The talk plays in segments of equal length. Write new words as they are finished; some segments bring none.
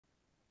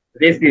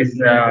This is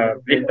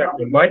Victor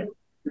Kemboi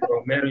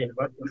from Mary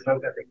University of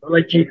Science and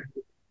Technology,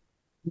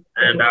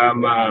 and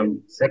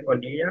I'm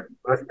second year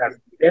master's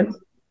student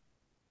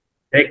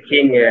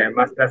taking a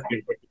master's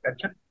in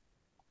horticulture.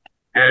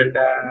 And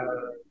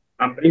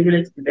I'm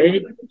privileged today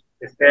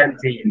to stand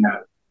in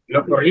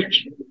local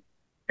reach.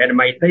 And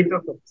my title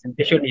of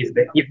presentation is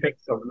the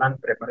effects of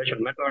land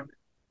preparation method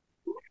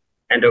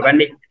and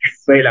organic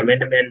soil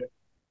amendment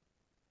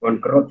on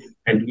growth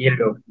and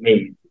yield of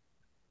maize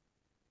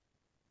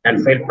and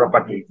soil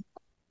properties.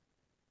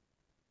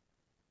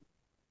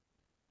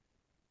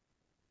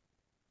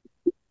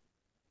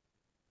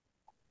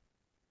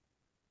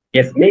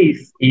 Yes,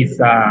 maize is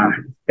a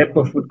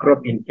staple food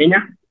crop in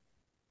Kenya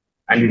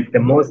and it's the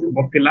most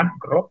popular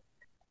crop,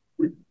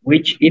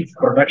 which its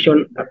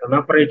production at an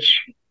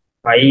average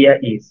per year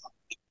is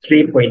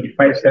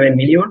 3.57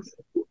 million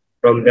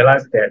from the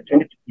last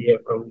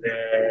from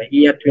the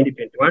year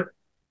 2021,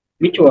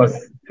 which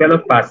was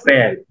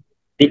 12%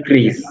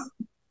 decrease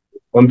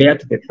compared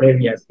to the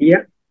previous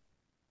year.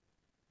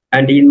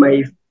 And in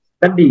my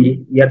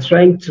study, we are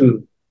trying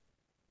to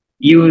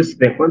use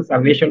the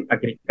conservation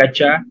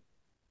agriculture,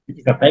 which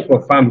is a type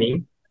of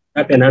farming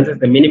that enhances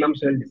the minimum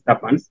soil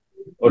disturbance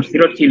or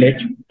zero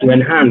tillage to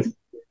enhance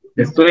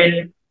the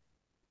soil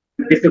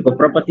physical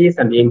properties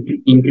and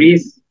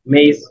increase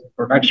maize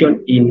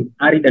production in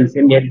arid and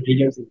semi-arid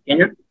regions in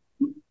Kenya.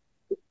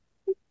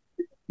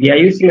 We are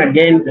using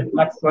again the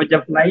flax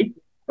soldier fly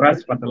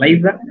grass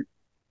fertilizer,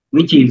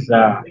 which is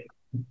a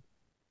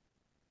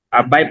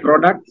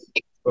byproduct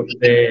of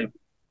the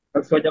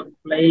flax soldier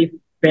fly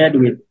paired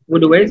with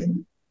food waste,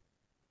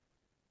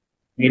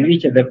 in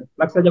which the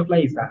flax soldier fly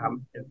is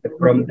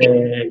from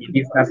it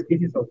is a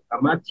species of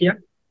Amatia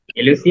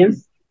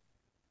eluciens.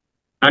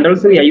 And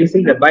also we are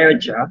using the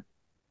biochar,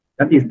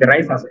 that is the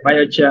rice as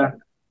biochar,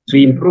 to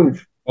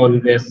improve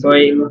on the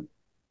soil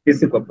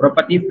physical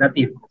properties, that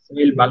is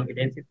soil bulk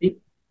density,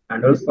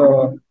 and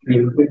also to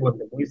improve on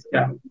the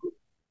moisture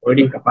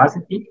holding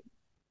capacity.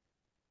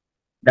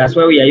 That's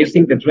why we are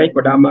using the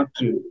trichodama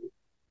to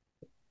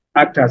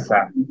act as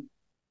a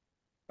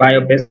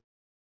bio-based.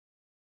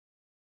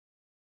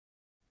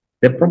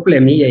 The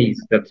problem here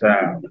is that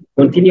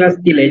continuous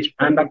tillage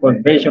under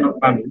conventional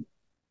farming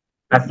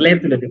has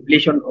led to the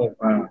depletion of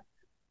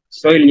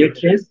soil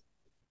nutrients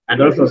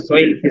and also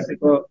soil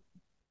physical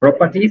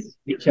properties,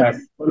 which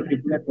has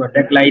contributed to a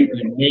decline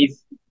in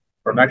maize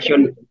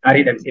production in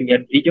arid and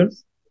semi-arid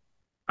regions,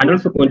 and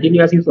also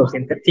continuous use of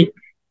synthetic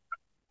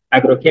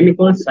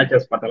agrochemicals such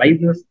as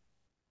fertilizers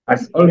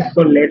has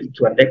also led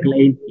to a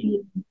decline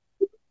in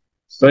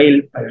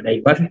soil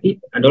biodiversity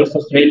and also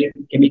soil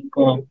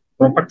chemical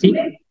property.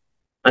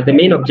 And the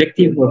main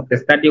objective of the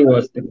study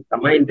was to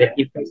determine the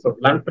effects of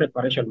land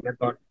preparation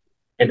method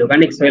and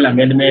organic soil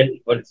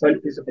amendment on soil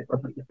physical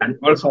property and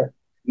also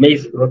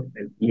maize growth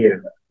and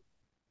yield.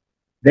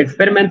 The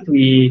experiment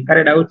we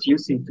carried out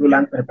using two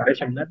land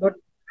preparation methods.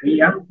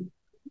 Here,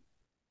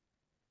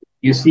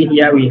 you see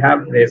here we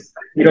have this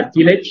zero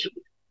tillage.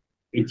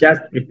 We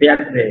just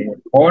prepared the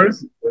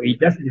holes. We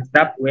just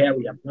disturb where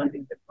we are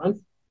planting the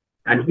plants.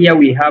 And here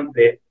we have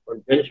the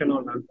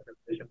conventional land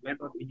preparation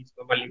method, which is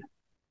normally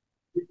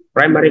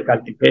primary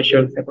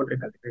cultivation, secondary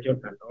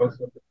cultivation, and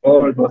also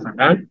all those are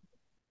done.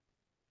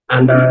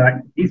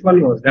 And this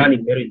one was done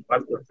in Mary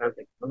University of Science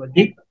and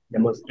Technology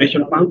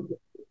demonstration farm.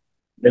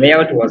 The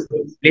layout was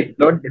split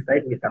plot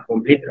designed with a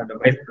complete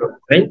randomized plot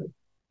design.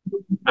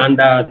 And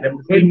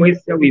the soil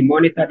moisture we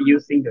monitored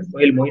using the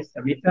soil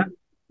moisture meter.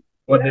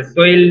 For the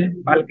soil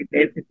bulk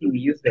density, we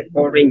use the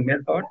pouring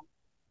method.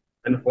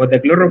 And for the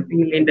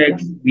chlorophyll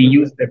index, we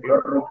use the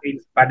chlorophyll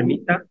spad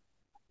meter.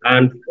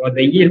 And for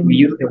the yield, we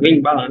use the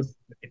wing balance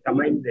to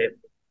determine the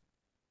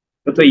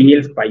total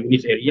yields per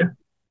unit area.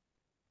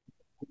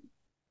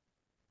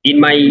 In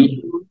my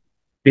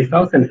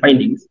results and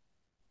findings,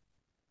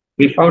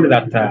 we found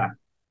that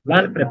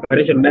land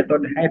preparation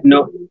method had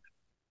no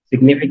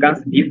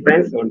significant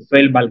difference on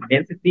soil bulk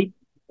density,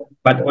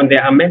 but on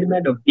the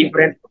amendment of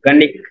different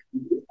organic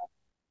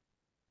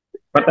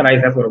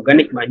fertilizers or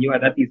organic manure,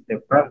 that is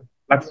the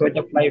flax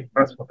soldier fly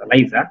grass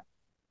fertilizer,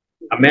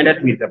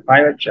 amended with the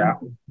biochar,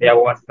 there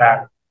was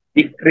a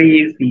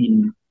decrease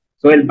in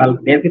soil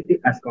bulk density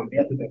as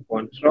compared to the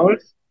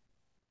controls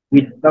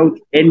without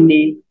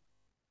any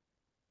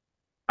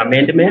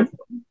amendment.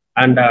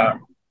 And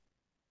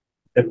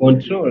the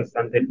controls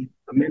and the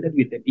amended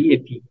with the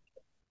DAP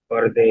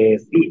or the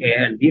CA,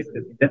 and this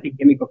the synthetic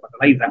chemical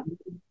fertilizer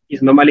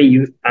is normally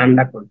used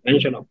under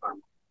conventional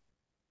farming.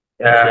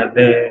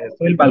 The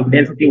soil bulk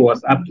density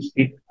was up to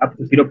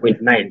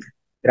 0.9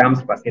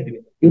 grams per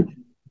centimeter cube.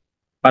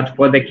 But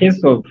for the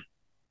case of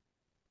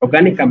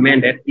organic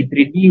amended, it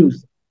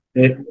reduced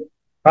the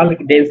bulk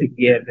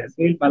density, the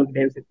soil bulk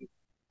density,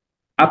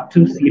 up to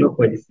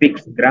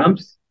 0.6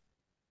 grams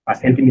per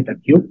centimeter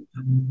cube.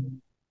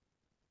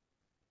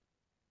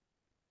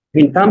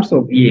 In terms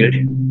of yield,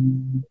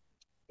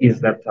 is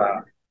that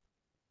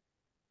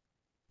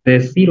the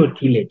zero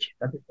tillage,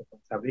 that is the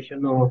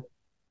conservational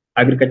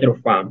agricultural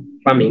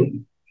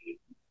farming,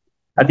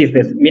 That is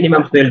the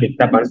minimum soil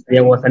disturbance.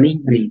 There was an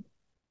increase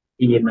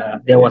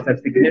there was a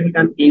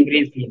significant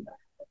increase in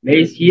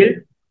maize yield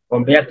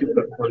compared to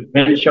the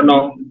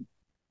conventional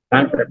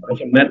land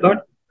preparation method.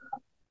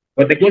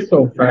 For the case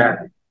of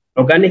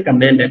organic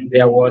amendment,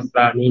 there was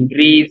an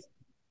increase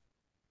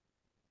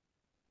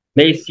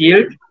maize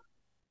yield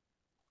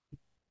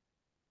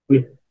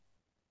with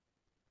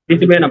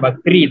bitumen number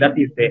 3, that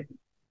is the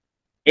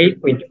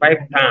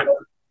 8.5 tons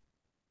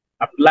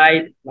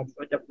applied black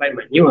soldier fly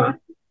manure,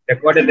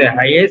 recorded the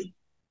highest,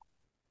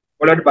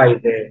 followed by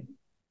the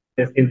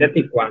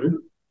synthetic one.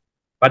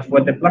 But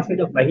for the black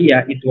soldier fly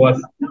here, it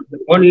was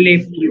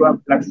only pure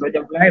black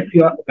soldier fly,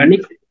 pure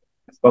organic,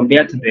 as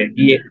compared to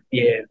the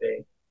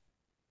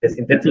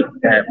synthetic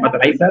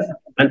fertilizers.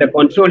 And the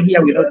control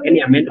here without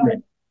any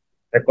amendment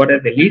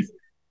recorded the least.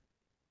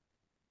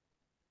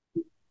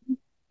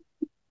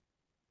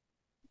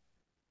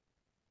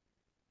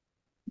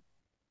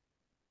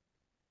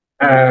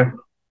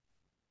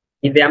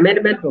 In the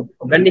amendment of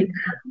organic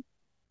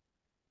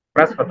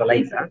grass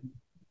fertilizer,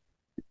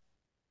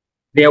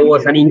 there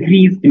was an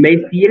increased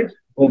maize yield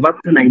of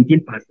up to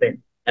 19%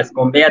 as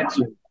compared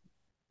to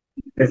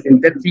the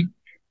synthetic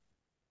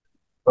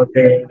or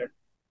the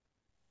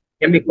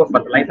chemical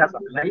fertilizers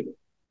applied.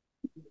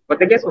 For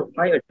the case of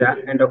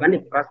biochar and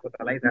organic grass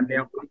fertilizer,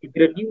 it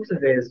reduces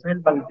the soil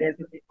bulk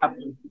density up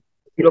to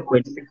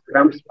 0.6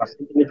 grams per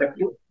centimeter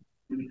cube.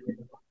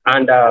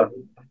 And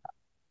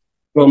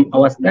from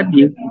our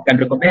study, we can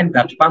recommend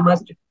that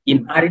farmers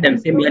in arid and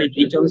semi-arid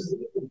regions,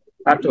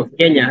 part of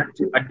Kenya,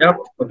 to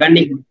adopt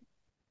organic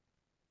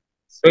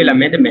soil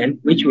amendment,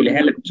 which will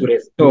help to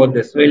restore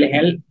the soil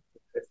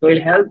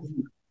health,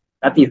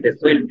 that is the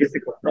soil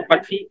physical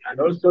property, and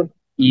also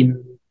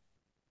in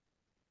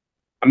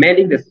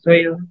amending the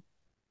soil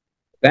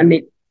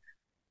organic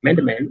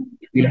amendment,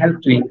 it will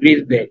help to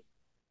increase the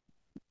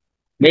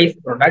maize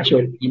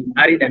production in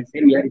arid and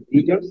semi-arid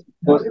regions,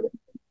 because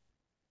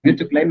due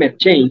to climate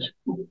change,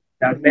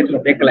 there has led to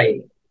a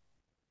decline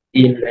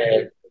in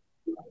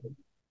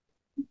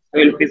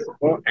soil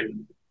physical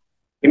and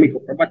chemical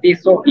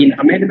properties. So in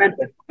amendment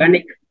of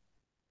organic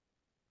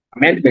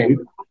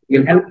amendment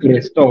will help to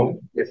restore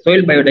the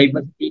soil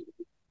biodiversity,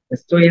 the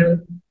soil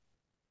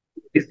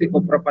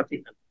physical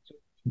property,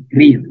 and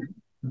increase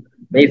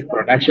maize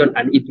production,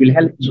 and it will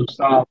help to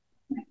solve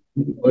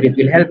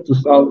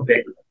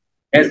the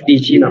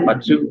SDG number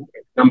 2,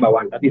 number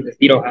 1, that is the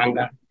zero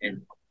hunger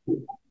and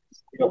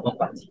zero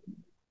poverty.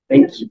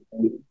 Thank you.